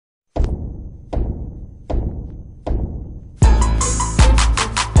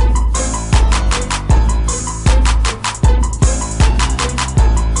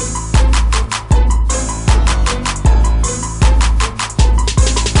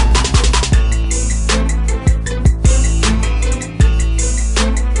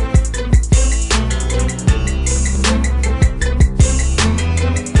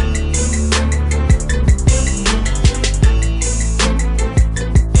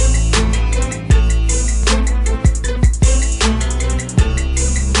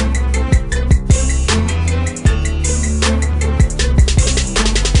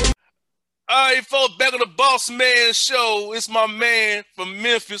Boss Man Show. It's my man from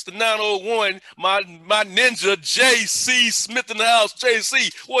Memphis, the 901, my ninja, JC Smith in the house.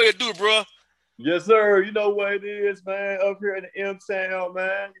 JC, what you do, bro? Yes, sir. You know what it is, man. Up here in the M-Town,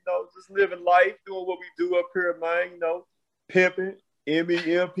 man. Just living life, doing what we do up here, man. Pimping,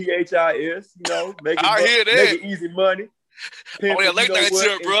 MEMPHIS, I hear that. making easy money. Pimping, oh, yeah, late night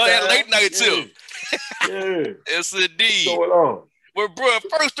tip, bro. Yeah, late night tip. Yeah. Yes, indeed. What's going on? Well, bro,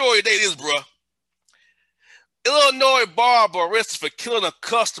 first story today is, bro. Illinois barber arrested for killing a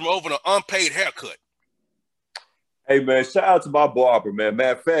customer over an unpaid haircut. Hey, man, shout out to my barber, man.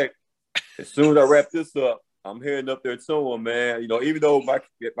 Matter of fact, as soon as I wrap this up, I'm heading up there to him, man. Even though my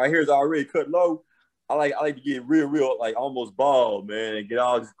hair's already cut low, I like to get real, like almost bald, man, and get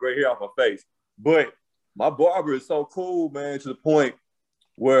all this gray hair off my face. But my barber is so cool, man, to the point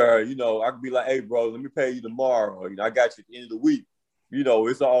where, I can be like, hey, bro, let me pay you tomorrow. I got you at the end of the week.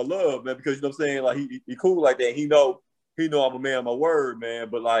 It's all love, man, because, what I'm saying? Like, he cool like that. He know I'm a man of my word, man.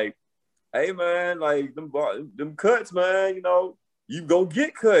 But, like, hey, man, like, them cuts, man, you gonna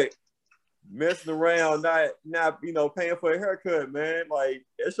get cut. Messing around, not paying for a haircut, man. Like,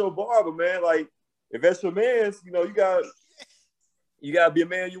 that's your barber, man. Like, if that's your man's, you gotta be a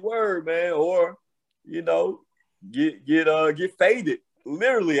man of your word, man. Or, get faded.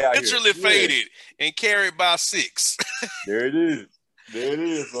 Literally out here. Literally faded and carried by 6. There it is,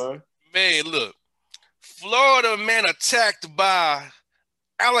 man. Man, look. Florida man attacked by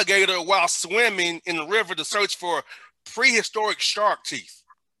alligator while swimming in the river to search for prehistoric shark teeth.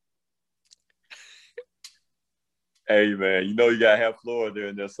 Hey, man, you gotta have Florida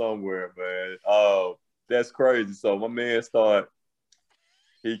in there somewhere, man. That's crazy. So my man thought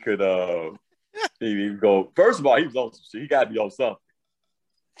he could he go. First of all, he was on some shit. He gotta be on something.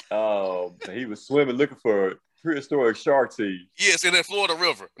 He was swimming looking for prehistoric shark teeth. Yes, in the Florida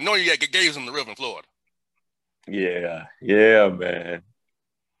River. No, you got gaves in the river in Florida. Yeah, man.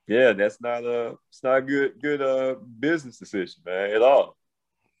 Yeah, it's not a good business decision, man, at all.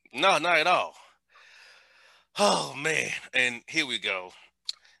 No, not at all. Oh man, and here we go.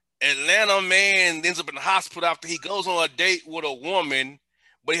 Atlanta man ends up in the hospital after he goes on a date with a woman,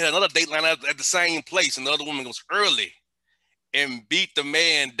 but he had another date line at the same place, and the other woman was early and beat the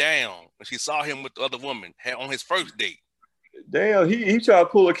man down when she saw him with the other woman on his first date. Damn, he tried to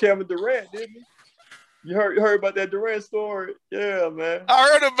pull a Kevin Durant, didn't he? You heard about that Durant story? Yeah, man. I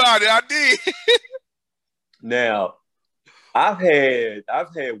heard about it. I did. Now, I've had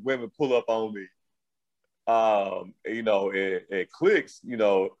women pull up on me. It clicks,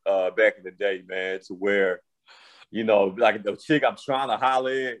 back in the day, man, to where, like the chick I'm trying to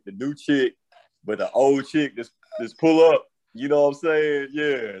holler at, the new chick, but the old chick just pull up, you know what I'm saying?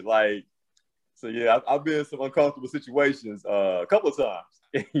 Yeah, like, so yeah, I've been in some uncomfortable situations a couple of times,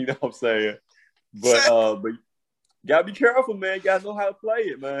 you know what I'm saying? But you gotta be careful, man. You gotta know how to play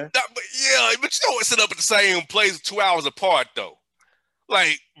it, man. But you don't sit up at the same place 2 hours apart, though.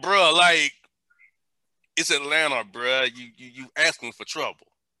 Like, bro, like, it's Atlanta, bro. You asking for trouble.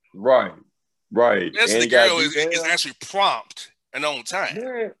 Right. Especially the girl is actually prompt and on time.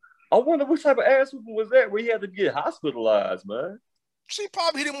 Man, I wonder what type of ass was that where he had to get hospitalized, man. She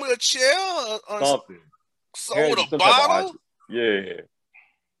probably hit him with a chair or something. Sold a bottle.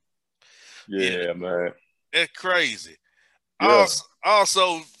 Yeah, man. That's crazy. Yeah.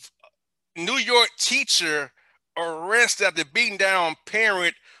 Also, New York teacher arrested after beating down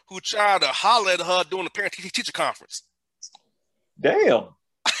parent who tried to holler at her during the parent-teacher conference. Damn.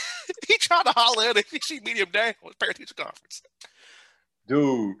 He tried to holler at her. She beat him down at the parent-teacher conference.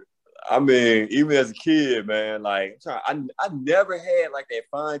 Dude, I mean, even as a kid, man, like, I never had, like, that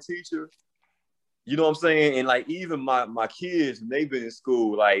fine teacher. You know what I'm saying? And, like, even my kids, when they've been in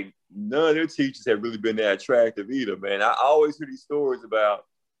school, like, none of their teachers have really been that attractive either, man. I always hear these stories about,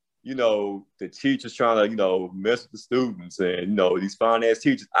 the teachers trying to, mess with the students and, these fine-ass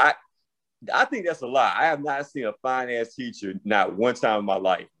teachers. I think that's a lie. I have not seen a fine-ass teacher not one time in my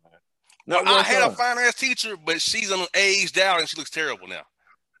life, man. I had a fine-ass teacher, but she's aged out and she looks terrible now.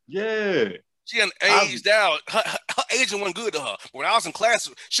 Yeah. She aged out. Her aging wasn't good to her. When I was in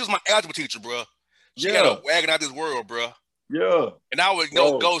class, she was my algebra teacher, bro. She got a wagon out this world, bro. Yeah. And I would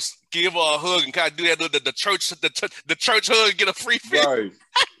go give her a hug and kind of do that the church hug, get a free fit.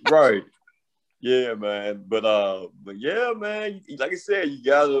 Right. Yeah, man. But yeah, man. Like I said, you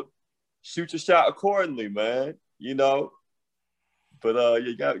gotta shoot your shot accordingly, man. But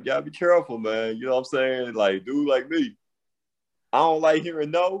you gotta be careful, man. You know what I'm saying? Like, dude, like me, I don't like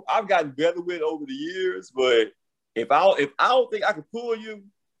hearing no. I've gotten better with it over the years, but if I don't think I can pull you,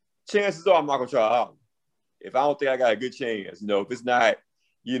 chances are I'm not gonna try to holler. If I don't think I got a good chance, if it's not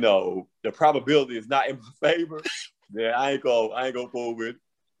the probability is not in my favor, then I ain't go forward with it.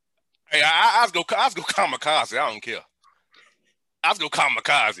 Hey, I was go kamikaze. I don't care. I was go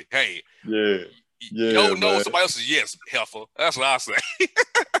kamikaze. Hey, yeah, no, man. somebody else is yes, heifer. That's what I say.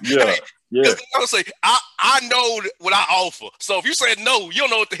 Yeah, hey, yeah. I would say I know what I offer. So if you say no, you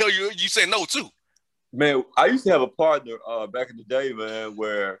don't know what the hell you say no to. Man, I used to have a partner back in the day, man,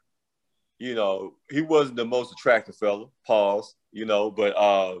 where he wasn't the most attractive fella. Pause.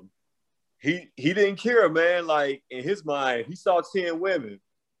 But he didn't care, man. Like in his mind, he saw 10 women.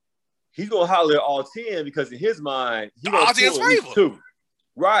 He's gonna holler at all 10 because in his mind, he's gonna pull at least 2.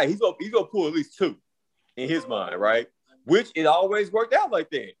 Right. He's gonna pull at least 2 in his mind, right? Which it always worked out like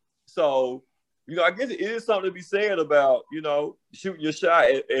that. So, I guess it is something to be said about, shooting your shot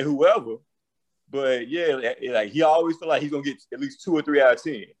at whoever. But yeah, like he always feel like he's gonna get at least 2 or 3 out of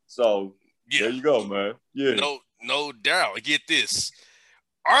 10. So there you go, man. Yeah. No doubt. Get this.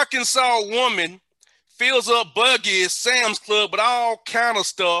 Arkansas woman fills up buggy at Sam's Club with all kind of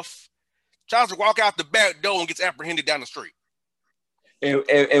stuff, tries to walk out the back door and gets apprehended down the street.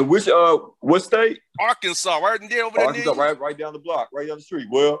 And which what state? Arkansas, right there over there. Arkansas, right down the block, right down the street.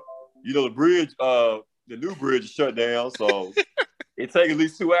 Well, the bridge, the new bridge is shut down, so it takes at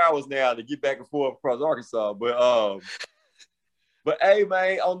least 2 hours now to get back and forth across Arkansas. But hey,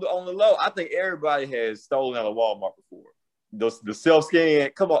 man, on the low, I think everybody has stolen out of Walmart before. The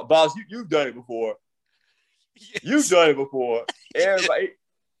self-scan, come on, boss, you've done it before. Yes. You've done it before. Everybody,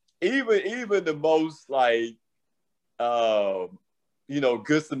 even the most like,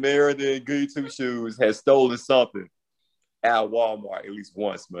 Good Samaritan, Goody Two Shoes has stolen something out of Walmart at least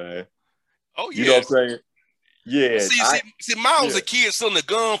once, man. Oh yeah, you know what I'm saying? Yeah. See, mine was a kid selling the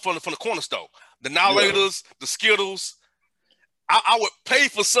gun from the corner store. The Nolators, the Skittles. I would pay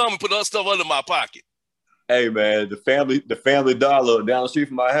for some and put other stuff under my pocket. Hey man, the family dollar down the street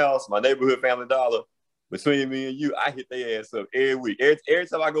from my house, my neighborhood Family Dollar, between me and you, I hit their ass up every week. Every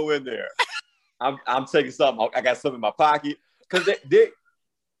time I go in there, I'm taking something. I got something in my pocket because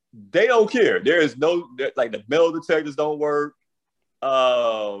they don't care. There is no like the metal detectors don't work.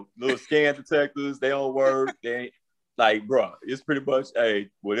 Little scan detectors, they don't work. They ain't like, bro, it's pretty much, hey,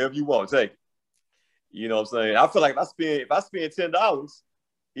 whatever you want, take it. You know what I'm saying? I feel like if I spend $10,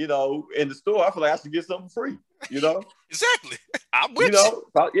 in the store, I feel like I should get something free. Exactly. I'm with you.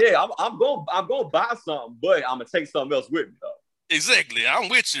 Yeah, I'm gonna buy something, but I'm gonna take something else with me though. Exactly. I'm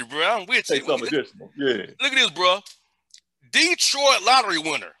with you, bro. I'm with you. Take something additional. Yeah. Look at this, bro. Detroit lottery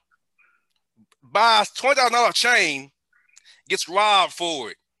winner buys $20,000 chain, gets robbed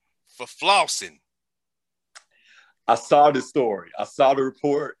for flossing. I saw this story. I saw the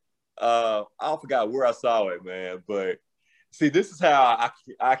report. I forgot where I saw it, man. But see, this is how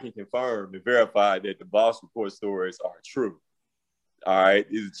I can confirm and verify that the Boss Report stories are true. All right,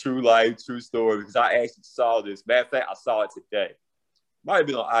 it's a true life, true story because I actually saw this. Matter of fact, I saw it today. Might have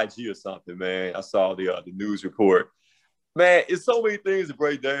been on IG or something, man. I saw the news report. Man, it's so many things to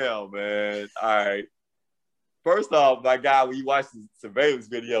break down, man. All right. First off, my guy, when you watch the surveillance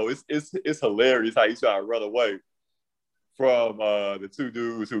video, it's hilarious how he's trying to run away from the 2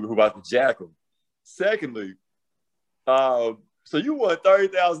 dudes who about to jack him. Secondly, so you won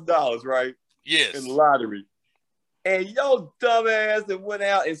 $30,000, right? Yes. In the lottery. And your dumbass that went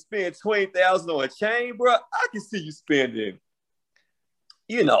out and spent $20,000 on a chain, bro. I can see you spending,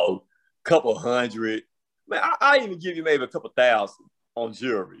 a couple hundred. Man, I even give you maybe a couple thousand on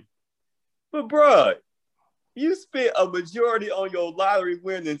jewelry. But, bro, you spent a majority on your lottery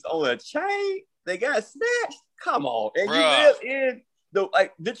winnings on a chain that got snatched. Come on, and you live in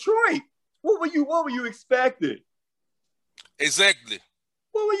Detroit. What were you expecting? Exactly.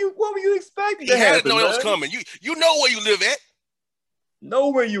 What were you expecting? He had to know it was coming. You know where you live at. Know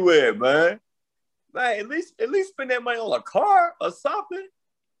where you at, man. Man, at least spend that money on a car or something.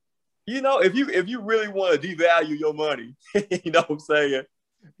 If you really want to devalue your money, you know what I'm saying?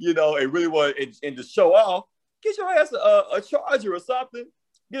 And really want and to show off, get your ass a Charger or something.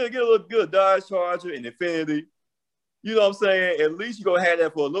 Get a little Dodge Charger, an Infinity. You know what I'm saying? At least you're gonna have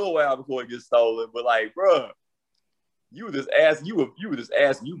that for a little while before it gets stolen. But like, bro, you were just asking. You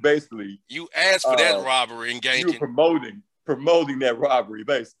basically asked for that robbery and you were promoting that robbery,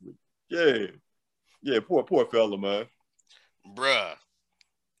 basically. Yeah. Poor fella, man. Bruh.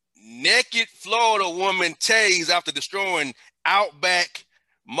 Naked Florida woman tased after destroying Outback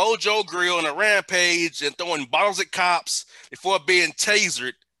Mojo Grill on a rampage and throwing bottles at cops before being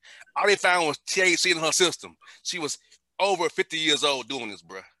tasered. All they found was THC in her system. She was over 50 years old doing this,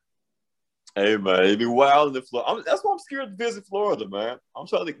 bro. Hey, man, it'd be wild in Florida. That's why I'm scared to visit Florida, man. I'm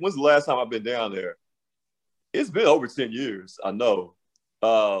trying to think, when's the last time I've been down there? It's been over 10 years, I know.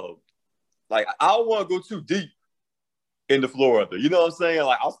 uh, like I don't want to go too deep into Florida. You know what I'm saying?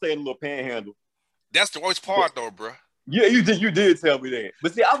 Like I'll stay in a little panhandle. That's the worst part, though, bro. Yeah, you did tell me that.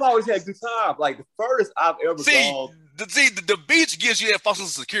 But see, I've always had a good time. Like the furthest I've ever gone. The beach gives you that false sense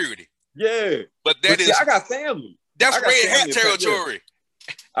of security. Yeah, but see, I got family. That's red hat territory.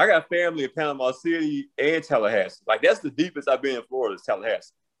 I got family in Panama City and Tallahassee. Like that's the deepest I've been in Florida is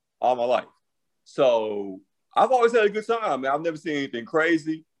Tallahassee all my life. So I've always had a good time, man. I've never seen anything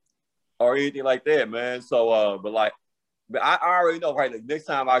crazy or anything like that, man. So, but I already know, right? Like, next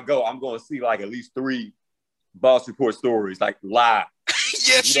time I go, I'm going to see like at least 3 Boss Report stories, like live.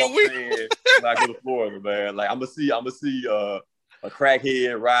 Yes, you will. When I go to Florida, man. Like I'm gonna see a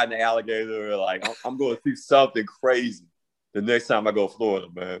crackhead riding an alligator. Like I'm going to see something crazy the next time I go to Florida,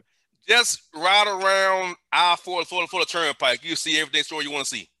 man. Just ride around I-4 Florida Turnpike. You see everything story you want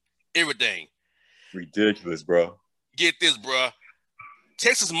to see. Everything. Ridiculous, bro. Get this, bro.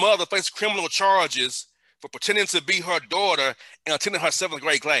 Texas mother faces criminal charges for pretending to be her daughter and attending her 7th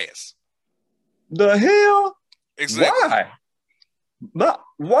grade class. The hell? Exactly.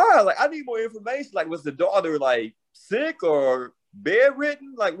 Why? Like, I need more information. Like, was the daughter like sick or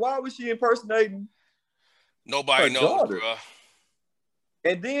bedridden? Like, why was she impersonating? Nobody knows, bro.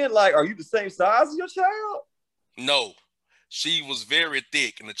 And then, like, are you the same size as your child? No, she was very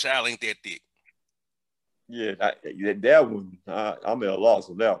thick, and the child ain't that thick. Yeah, that one, I'm at a loss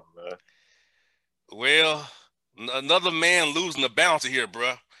on that one, man. Well, another man losing the bounty here,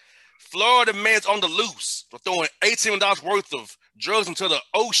 bro. Florida man's on the loose for throwing $18 worth of drugs into the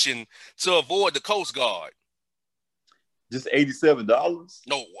ocean to avoid the Coast Guard. Just $87?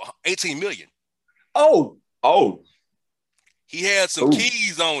 No, $18 million. Oh. He had some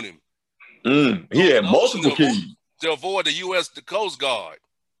keys on him. He had multiple keys to avoid the Coast Guard.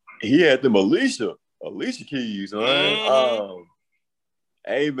 He had them Alicia keys, man. Mm-hmm.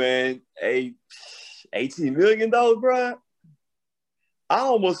 Hey, man, $18 million, bro. I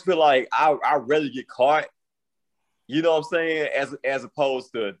almost feel like I'd rather get caught, you know what I'm saying, as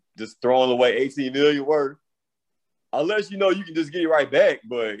opposed to just throwing away $18 million worth. Unless, you know, you can just get it right back.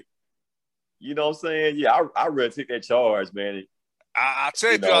 But, you know what I'm saying? Yeah, I'd rather take that charge, man. I'll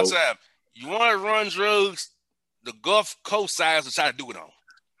tell you all the time, you want to run drugs, the Gulf Coast side is try to do it on.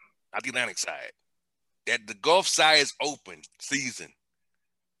 Not the Atlantic side. That the Gulf side is open season.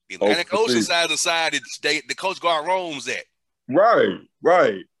 The Atlantic Ocean side is the side that the Coast Guard roams at. Right.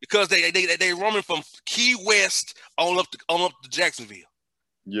 Because they roaming from Key West on up to Jacksonville.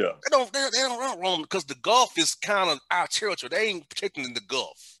 Yeah. They don't roam because the Gulf is kind of our territory. They ain't protecting the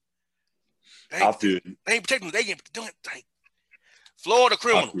Gulf. They ain't protecting. They ain't doing it. Florida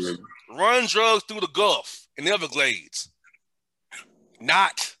criminals run drugs through the Gulf and the Everglades,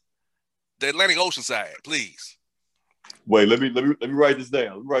 not the Atlantic Ocean side. Please. Wait, let me write this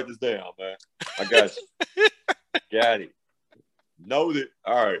down. Man. I got you. Got it. Noted.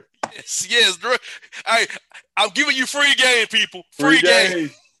 All right. Yes. Hey, I'm giving you free game, people. Free game.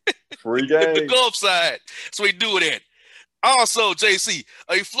 Free game. The Gulf side. So we do it at. Also, JC,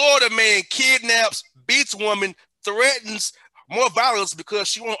 a Florida man kidnaps, beats woman, threatens more violence because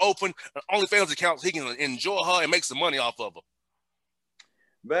she won't open an OnlyFans account so he can enjoy her and make some money off of her.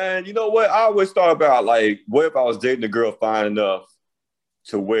 Man, you know what? I always thought about, like, what if I was dating a girl fine enough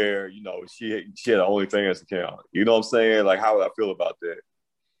to where, you know, she had an OnlyFans account. You know what I'm saying? Like, how would I feel about that?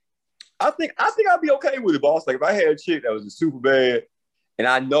 I think I'd be okay with it, boss. Like, if I had a chick that was just super bad and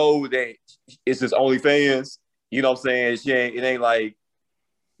I know that it's just OnlyFans, you know what I'm saying? It ain't like,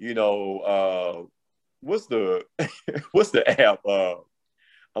 you know, what's the app?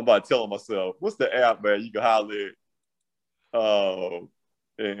 I'm about to tell myself, what's the app, man? You can holler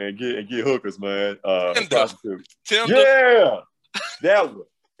and get hookers, man. Tinder. Yeah. That one.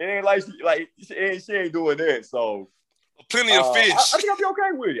 It ain't like she ain't doing that. So plenty of fish. I think I'll be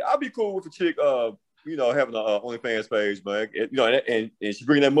okay with it. I'll be cool with a chick, you know, having an OnlyFans page, man. You know, and she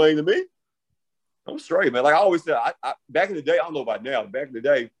bringing that money to me. I'm straight, man. Like I always said, I back in the day, I don't know about now. Back in the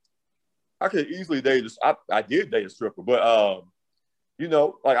day, I could easily date. I did date a stripper, but you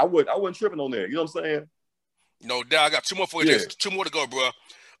know, like I wasn't tripping on that. You know what I'm saying? No doubt. I got 2 more for you. Yeah. 2 more to go, bro.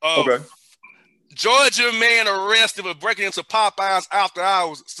 Okay. Georgia man arrested for breaking into Popeyes after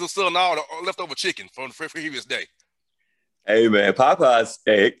hours, still selling all the leftover chicken from the previous day. Hey man,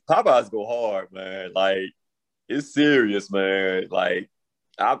 Popeyes go hard, man. Like it's serious, man. Like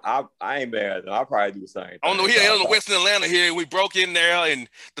I ain't mad. I'll probably do the same thing. I don't know. Here in Western Atlanta, here we broke in there, and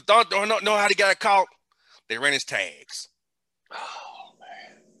the thought don't know how they got caught. They ran his tags. Oh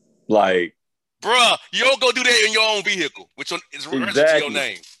man, like, bruh, you don't go do that in your own vehicle, which is registered to your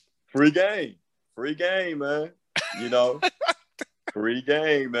name. Free game, man. You know, Free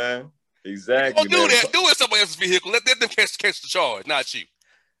game, man. Exactly. Don't do that. Do it in somebody else's vehicle. Let them catch the charge, not you.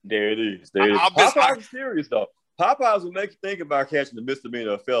 There it is. Popeyes is serious though. Popeyes will make you think about catching a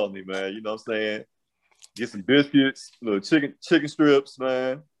misdemeanor or felony, man. You know what I'm saying? Get some biscuits, little chicken strips,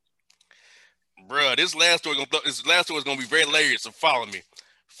 man. Bruh, this last story is gonna be very hilarious. So follow me.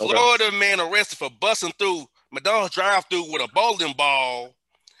 Florida man arrested for busting through McDonald's drive-through with a bowling ball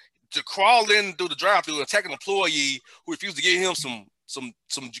to crawl in through the drive-through and attack an employee who refused to give him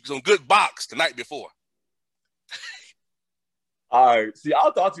some good box the night before. All right. See,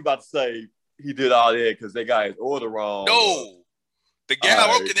 I thought you about to say he did all that because they got his order wrong. No, the guy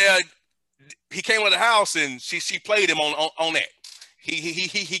working there, he came to the house and she played him on that.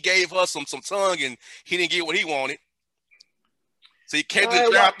 He gave her some tongue and he didn't get what he wanted. So he came to the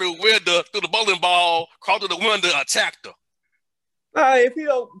drive-through through the bowling ball, crawled to the window, attacked her. If he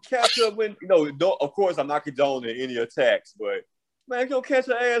don't catch her when of course I'm not condoning any attacks, but man, if you don't catch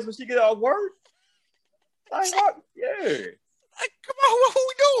her ass when she get out of work, like what? Yeah. Like, come on, what are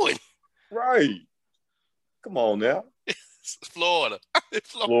we doing? Right. Come on now. Florida.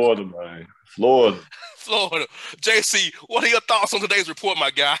 Florida, man. Florida. JC, what are your thoughts on today's report,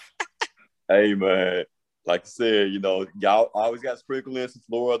 my guy? Hey, man. Like I said, y'all always got sprinkled in some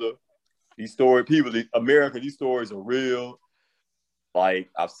Florida. These stories, America, these stories are real. Like,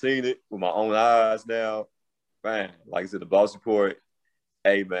 I've seen it with my own eyes now. Man, like I said, the Boss Report,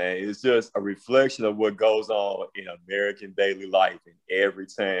 hey, man, it's just a reflection of what goes on in American daily life in every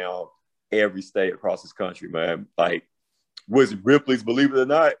town, every state across this country, man. Like, was it Ripley's Believe It or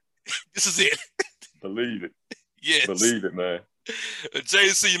Not? This is it. Believe it. Yes. Believe it, man.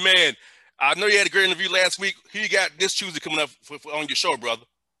 JC, man, I know you had a great interview last week. Who you got this Tuesday coming up on your show, brother?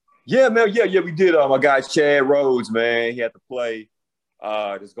 Yeah, man. Yeah, we did. My guy, Chad Rhodes, man. He had to play.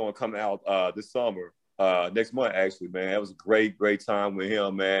 That's going to come out this summer. Next month, actually, man. That was a great time with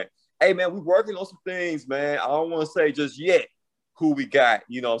him, man. Hey, man, we're working on some things, man. I don't want to say just yet who we got,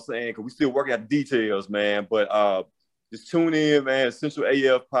 you know what I'm saying, because we're still working out the details, man. But just tune in, man. Essential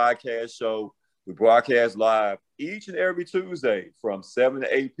AF podcast show. We broadcast live each and every Tuesday from 7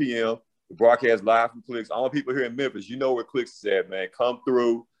 to 8 p.m. We broadcast live from Clicks. All the people here in Memphis, you know where Clicks is at, man. Come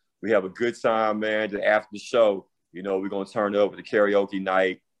through. We have a good time, man. Then after the show, we're going to turn up with the karaoke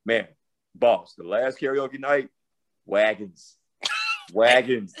night. Man, boss, the last karaoke night, wagons.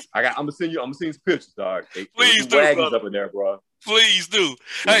 I'm gonna send some pictures, dog. Please do, wagons brother. Up in there, bro. Please do.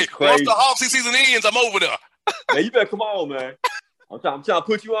 Hey, once the off season ends, I'm over there. Man, you better come on, man. I'm trying to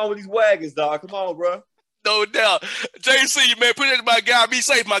put you on with these wagons, dog. Come on, bro. No doubt. JC, man, put it in my guy. Be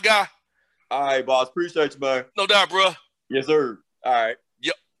safe, my guy. All right, boss. Appreciate you, man. No doubt, bro. Yes, sir. All right.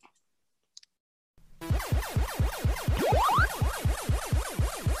 Yep.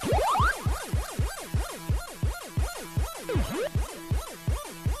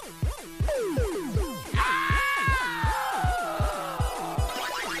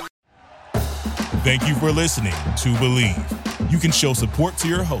 Thank you for listening to Believe. You can show support to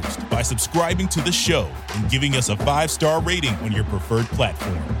your host by subscribing to the show and giving us a 5-star rating on your preferred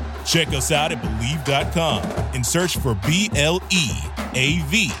platform. Check us out at Believe.com and search for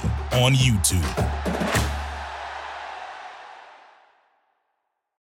BLEAV on YouTube.